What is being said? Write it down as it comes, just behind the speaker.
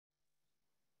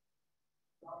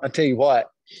I tell you what,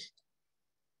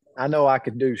 I know I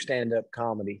could do stand-up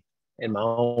comedy in my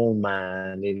own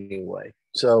mind anyway.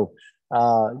 So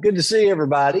good to see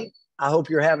everybody. I hope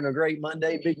you're having a great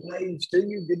Monday. Big waves to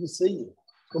you. Good to see you.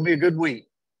 It's going to be a good week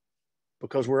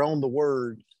because we're on the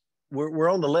word. We're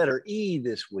on the letter E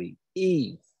this week.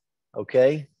 E.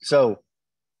 Okay. So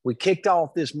we kicked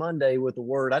off this Monday with the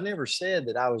word. I never said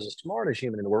that I was the smartest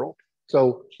human in the world.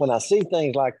 So when I see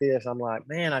things like this, I'm like,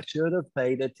 man, I should have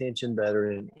paid attention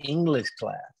better in English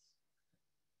class.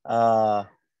 But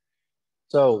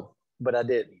I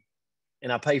didn't.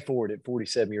 And I pay for it at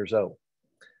 47 years old.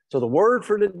 So the word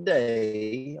for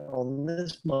today on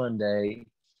this Monday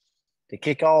to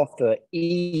kick off the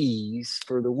E's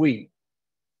for the week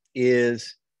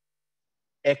is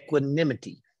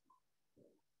equanimity.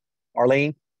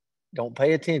 Arlene, don't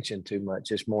pay attention too much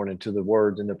this morning to the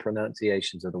words and the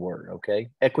pronunciations of the word, okay?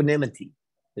 Equanimity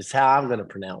is how I'm going to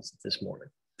pronounce it this morning.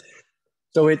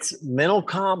 So it's mental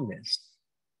calmness,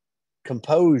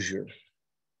 composure,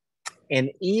 and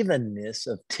evenness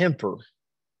of temper,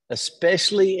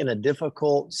 especially in a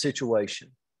difficult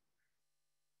situation.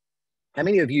 How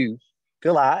many of you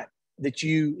feel like that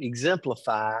you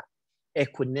exemplify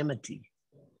equanimity?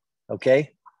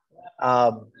 Okay.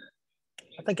 I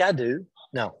think I do.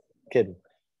 No, kidding.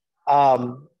 I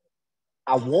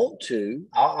want to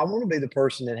be the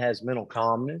person that has mental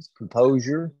calmness,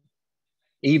 composure,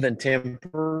 even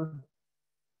temper,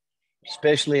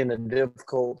 especially in a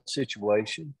difficult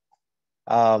situation.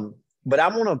 But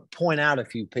I want to point out a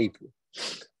few people.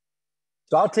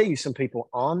 So I'll tell you some people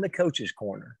on the coach's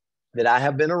corner that I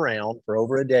have been around for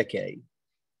over a decade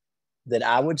that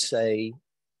I would say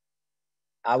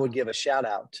I would give a shout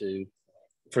out to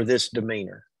for this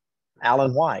demeanor.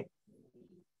 Alan White.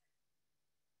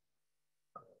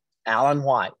 Alan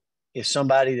White is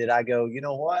somebody that I go, you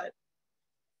know what?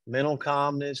 Mental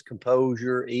calmness,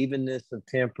 composure, evenness of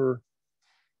temper.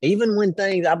 Even when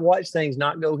I've watched things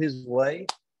not go his way,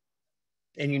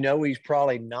 and you know he's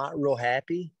probably not real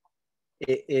happy.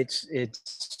 It's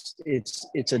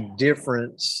a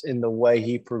difference in the way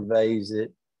he purveys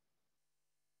it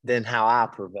than how I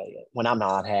purvey it when I'm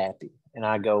not happy. And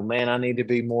I go, man, I need to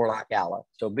be more like Alan.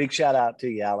 So big shout out to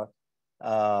you, Alan.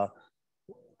 I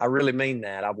really mean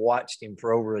that. I've watched him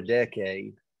for over a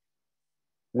decade.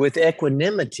 With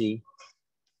equanimity,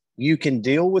 you can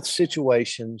deal with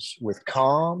situations with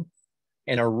calm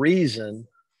and a reason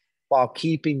while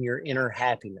keeping your inner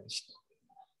happiness.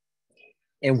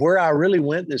 And where I really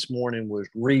went this morning was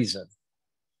reason.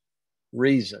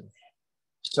 Reason.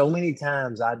 So many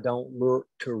times I don't look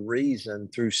to reason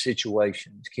through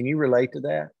situations. Can you relate to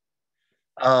that?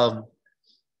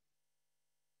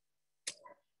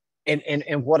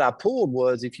 And what I pulled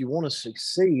was, if you want to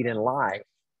succeed in life,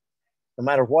 no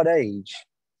matter what age,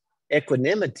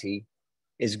 equanimity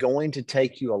is going to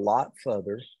take you a lot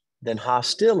further than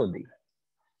hostility.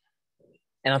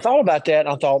 And I thought about that. And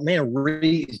I thought, man,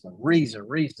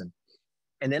 reason.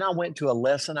 And then I went to a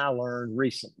lesson I learned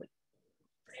recently.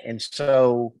 And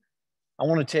so I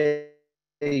want to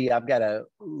tell you, I've got a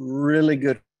really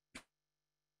good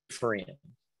friend.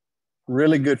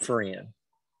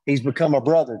 He's become a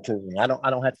brother to me. I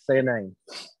don't have to say a name,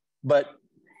 but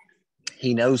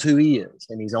he knows who he is,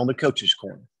 and he's on the coach's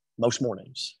corner most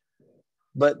mornings.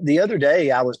 But the other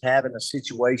day, I was having a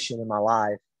situation in my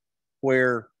life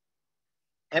where,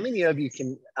 how many of you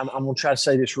can, I'm going to try to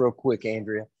say this real quick,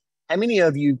 Andrea. How many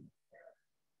of you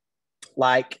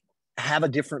have a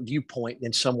different viewpoint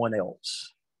than someone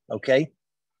else? Okay.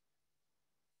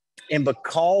 And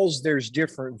because there's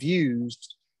different views,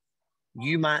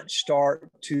 you might start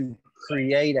to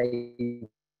create a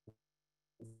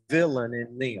villain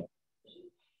in them.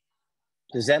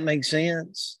 Does that make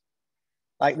sense?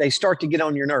 Like they start to get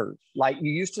on your nerves. Like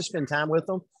you used to spend time with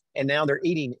them, and now their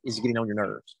eating is getting on your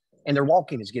nerves, and their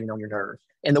walking is getting on your nerves,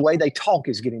 and the way they talk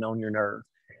is getting on your nerves,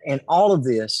 and all of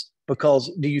this because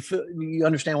do you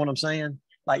understand what I'm saying?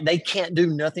 Like they can't do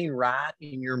nothing right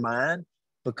in your mind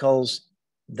because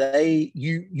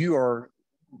you are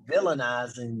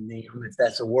villainizing them, if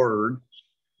that's a word.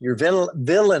 You're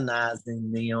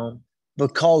villainizing them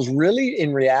because really,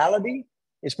 in reality,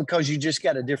 it's because you just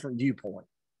got a different viewpoint.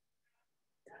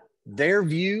 Their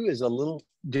view is a little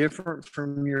different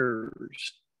from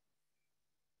yours.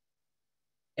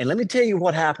 And let me tell you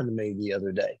what happened to me the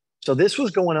other day. So this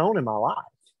was going on in my life.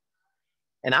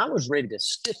 And I was ready to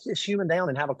sit this human down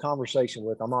and have a conversation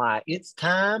with them. I'm like, it's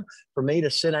time for me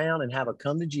to sit down and have a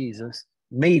come to Jesus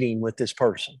meeting with this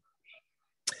person.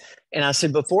 And I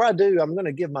said, before I do, I'm going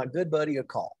to give my good buddy a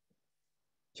call.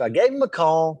 So I gave him a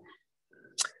call.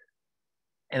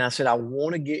 And I said, I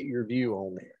want to get your view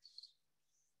on this.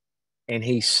 And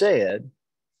he said,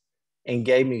 and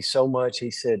gave me so much,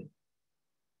 he said,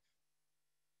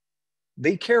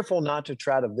 be careful not to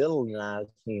try to villainize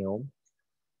him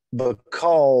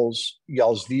because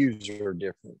y'all's views are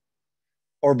different,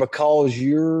 or because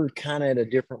you're kind of at a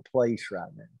different place right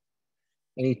now.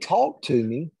 And he talked to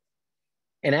me.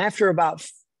 And after about,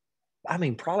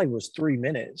 probably was 3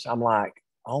 minutes, I'm like,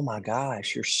 oh my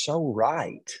gosh, you're so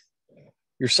right.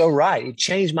 You're so right. It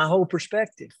changed my whole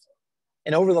perspective.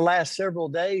 And over the last several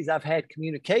days, I've had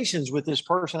communications with this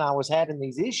person I was having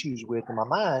these issues with in my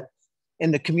mind.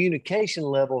 And the communication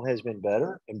level has been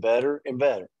better and better and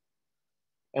better.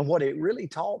 And what it really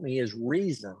taught me is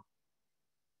reason.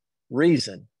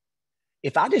 Reason.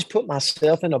 If I just put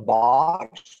myself in a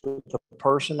box with the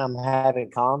person I'm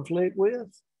having conflict with,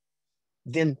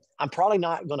 then I'm probably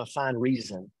not going to find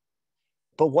reason.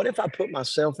 But what if I put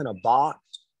myself in a box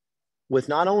with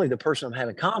not only the person I'm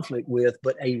having conflict with,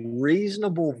 but a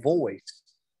reasonable voice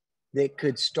that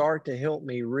could start to help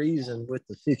me reason with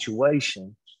the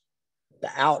situation? The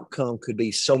outcome could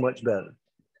be so much better.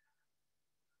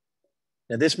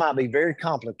 Now, this might be very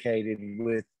complicated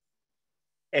with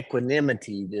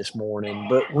equanimity this morning,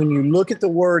 but when you look at the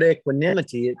word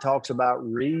equanimity, it talks about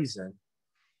reason.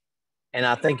 And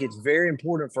I think it's very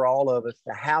important for all of us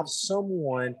to have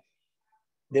someone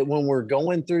that when we're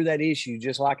going through that issue,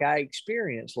 just like I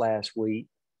experienced last week,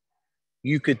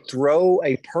 you could throw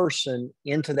a person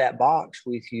into that box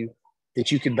with you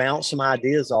that you could bounce some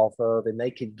ideas off of, and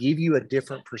they could give you a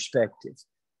different perspective.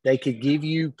 They could give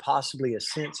you possibly a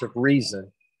sense of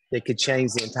reason that could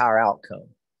change the entire outcome.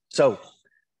 So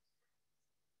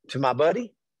to my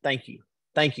buddy, thank you.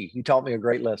 Thank you. You taught me a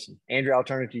great lesson. Andrew, I'll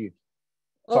turn it to you.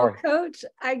 Well, Coach,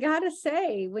 I gotta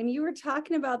say, when you were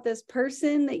talking about this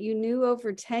person that you knew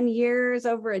over 10 years,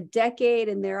 over a decade,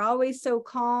 and they're always so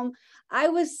calm, I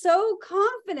was so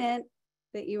confident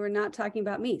that you were not talking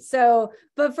about me. So,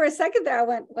 but for a second there, I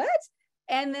went, what?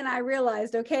 And then I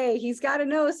realized, okay, he's got to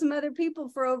know some other people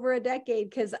for over a decade,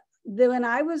 because when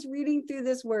I was reading through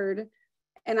this word,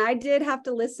 and I did have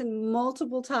to listen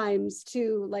multiple times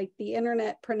to like the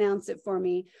internet pronounce it for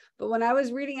me. But when I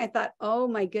was reading, I thought, oh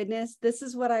my goodness, this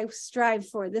is what I strive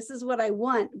for. This is what I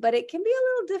want, but it can be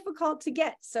a little difficult to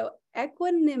get. So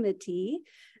equanimity,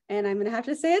 and I'm going to have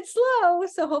to say it slow,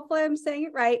 so hopefully I'm saying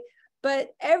it right. But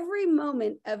every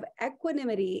moment of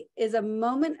equanimity is a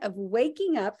moment of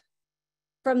waking up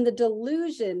from the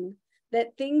delusion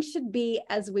that things should be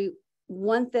as we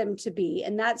want them to be.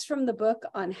 And that's from the book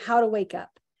on how to wake up.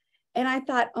 And I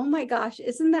thought, oh my gosh,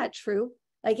 isn't that true?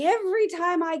 Like every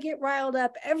time I get riled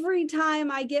up, every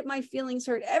time I get my feelings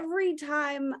hurt, every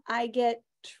time I get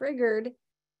triggered,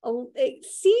 it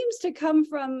seems to come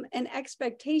from an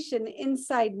expectation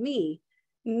inside me,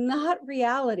 not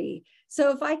reality.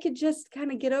 So if I could just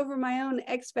kind of get over my own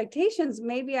expectations,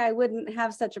 maybe I wouldn't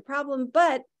have such a problem.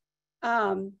 But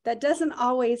that doesn't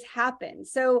always happen.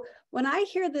 So when I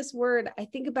hear this word, I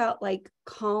think about like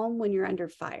calm when you're under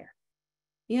fire.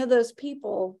 You know, those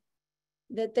people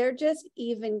that they're just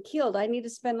even keeled. I need to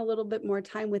spend a little bit more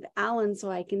time with Alan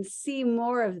so I can see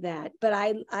more of that. But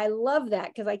I love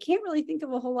that, because I can't really think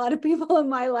of a whole lot of people in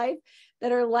my life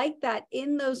that are like that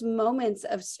in those moments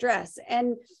of stress.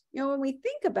 And, you know, when we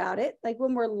think about it, like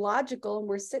when we're logical and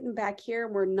we're sitting back here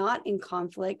and we're not in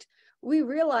conflict, we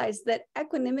realize that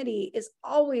equanimity is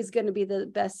always going to be the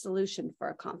best solution for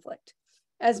a conflict.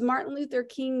 As Martin Luther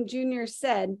King Jr.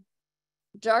 said,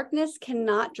 darkness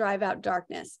cannot drive out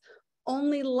darkness.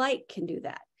 Only light can do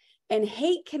that. And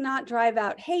hate cannot drive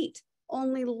out hate.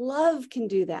 Only love can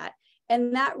do that.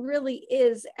 And that really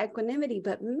is equanimity.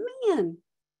 But man,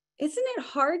 isn't it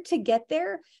hard to get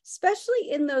there, especially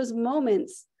in those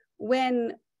moments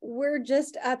when we're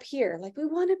just up here? Like we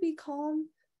want to be calm,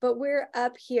 but we're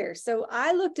up here. So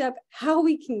I looked up how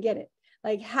we can get it.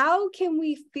 Like, how can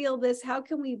we feel this? How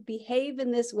can we behave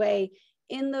in this way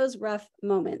in those rough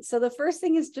moments? So the first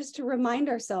thing is just to remind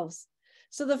ourselves.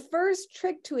 So the first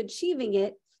trick to achieving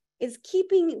it is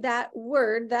keeping that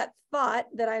word, that thought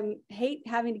that I hate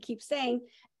having to keep saying,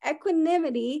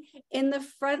 equanimity, in the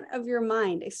front of your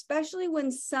mind, especially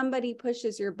when somebody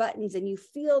pushes your buttons and you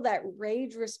feel that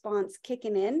rage response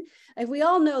kicking in. Like we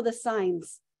all know the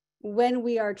signs when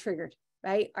we are triggered,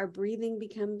 right? Our breathing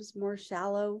becomes more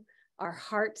shallow. Our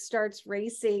heart starts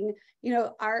racing. You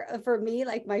know, for me,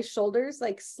 like my shoulders,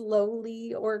 like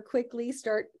slowly or quickly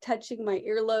start touching my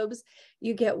earlobes.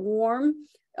 You get warm.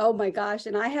 Oh my gosh.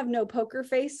 And I have no poker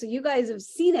face. So you guys have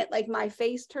seen it. Like my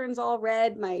face turns all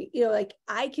red. Like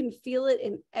I can feel it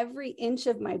in every inch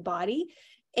of my body.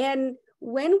 And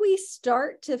when we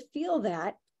start to feel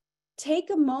that,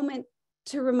 take a moment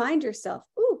to remind yourself,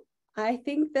 ooh, I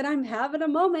think that I'm having a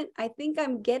moment. I think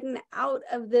I'm getting out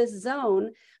of this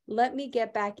zone. Let me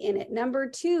get back in it. Number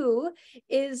 2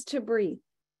 is to breathe.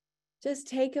 Just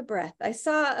take a breath. I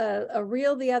saw a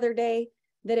reel the other day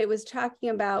that it was talking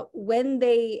about when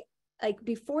they, like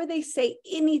before they say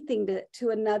anything to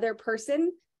another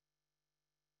person,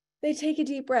 they take a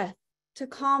deep breath to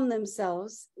calm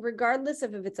themselves, regardless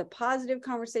of if it's a positive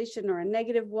conversation or a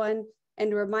negative one,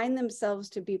 and remind themselves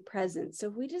to be present. So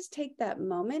if we just take that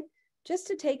moment just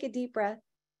to take a deep breath,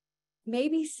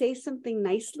 maybe say something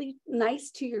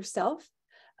nice to yourself,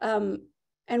 and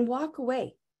walk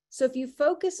away. So if you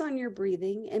focus on your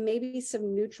breathing and maybe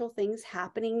some neutral things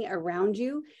happening around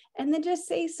you, and then just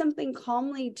say something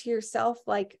calmly to yourself,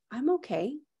 like, I'm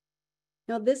okay.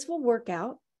 Now this will work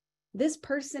out. This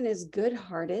person is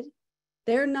good-hearted.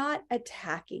 They're not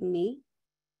attacking me.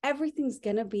 Everything's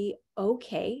going to be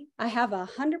okay. I have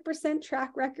 100%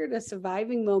 track record of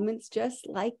surviving moments just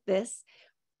like this.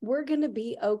 We're going to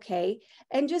be okay.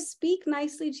 And just speak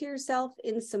nicely to yourself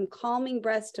in some calming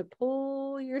breaths to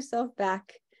pull yourself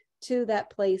back to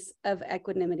that place of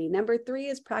equanimity. Number 3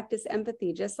 is practice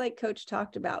empathy, just like Coach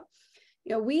talked about.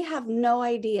 We have no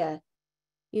idea.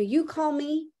 You call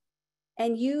me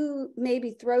and you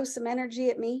maybe throw some energy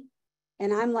at me,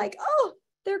 and I'm like, oh,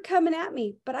 they're coming at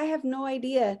me, but I have no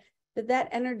idea that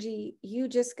energy you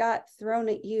just got thrown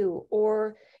at you,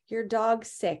 or your dog's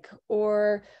sick,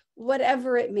 or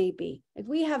whatever it may be. If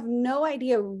we have no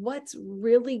idea what's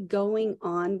really going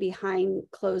on behind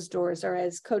closed doors, or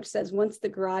as Coach says, once the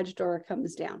garage door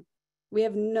comes down, we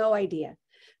have no idea.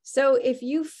 So if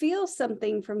you feel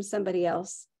something from somebody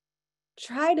else,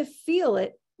 try to feel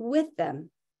it with them.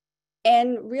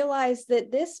 And realize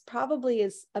that this probably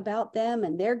is about them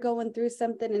and they're going through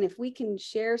something. And if we can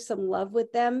share some love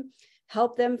with them,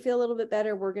 help them feel a little bit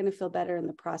better, we're going to feel better in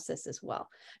the process as well.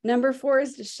 Number 4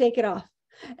 is to shake it off.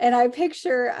 And I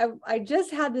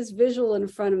just had this visual in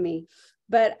front of me,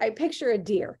 but I picture a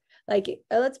deer. Like,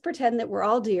 let's pretend that we're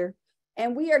all deer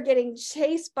and we are getting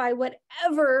chased by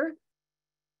whatever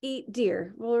eat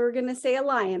deer. Well, we're going to say a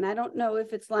lion. I don't know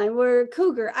if it's lion. We're a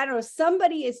cougar. I don't know.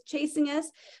 Somebody is chasing us.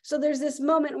 So there's this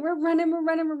moment we're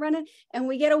running, and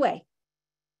we get away.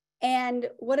 And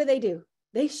what do?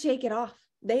 They shake it off.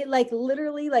 They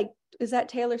literally, is that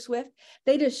Taylor Swift?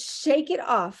 They just shake it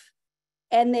off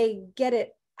and they get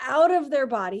it out of their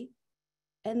body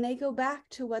and they go back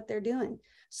to what they're doing.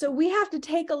 So we have to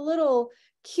take a little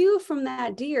cue from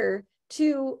that deer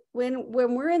to when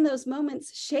we're in those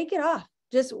moments, shake it off.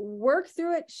 Just work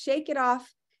through it, shake it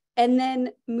off, and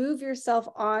then move yourself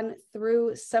on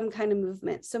through some kind of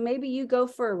movement. So maybe you go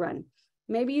for a run.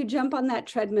 Maybe you jump on that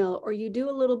treadmill, or you do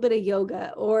a little bit of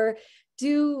yoga, or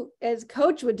do, as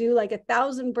Coach would do, like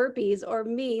 1,000 burpees, or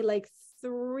me, like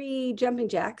 3 jumping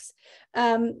jacks.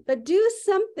 But do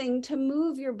something to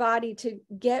move your body to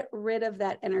get rid of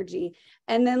that energy.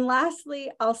 And then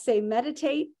lastly, I'll say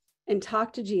meditate and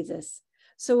talk to Jesus.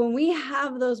 So when we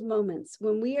have those moments,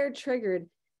 when we are triggered,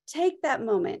 take that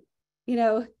moment,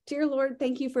 dear Lord,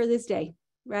 thank you for this day,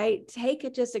 right? Take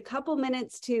it just a couple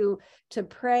minutes to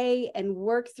pray and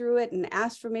work through it and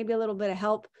ask for maybe a little bit of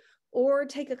help, or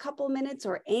take a couple minutes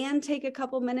take a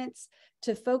couple minutes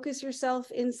to focus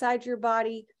yourself inside your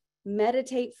body,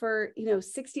 meditate for,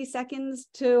 60 seconds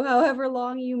to however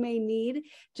long you may need,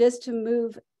 just to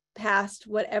move past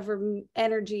whatever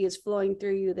energy is flowing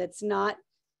through you that's not,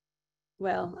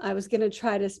 well, I was going to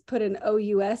try to put an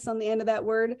OUS on the end of that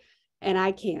word, and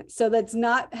I can't. So that's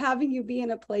not having you be in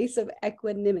a place of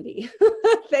equanimity.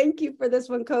 Thank you for this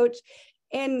one, Coach.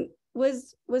 And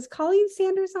was Colleen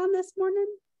Sanders on this morning?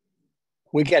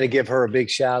 We got to give her a big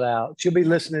shout out. She'll be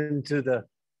listening to the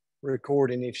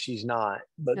recording if she's not.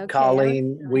 But okay,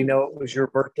 Colleen, we know it was your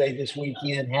birthday this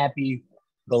weekend. Happy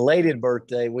belated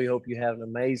birthday. We hope you have an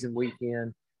amazing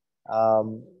weekend.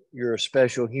 You're a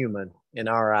special human in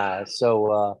our eyes.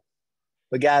 So,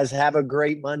 but guys, have a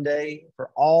great Monday. For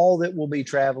all that will be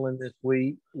traveling this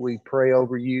week, we pray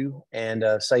over you and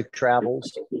safe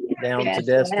travels down to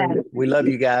Destin. We love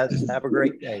you guys. Have a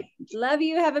great day. Love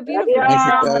you. Have a beautiful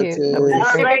day. Thank you.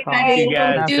 Have a great night. Thank you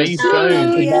guys. See you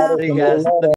soon. See you guys.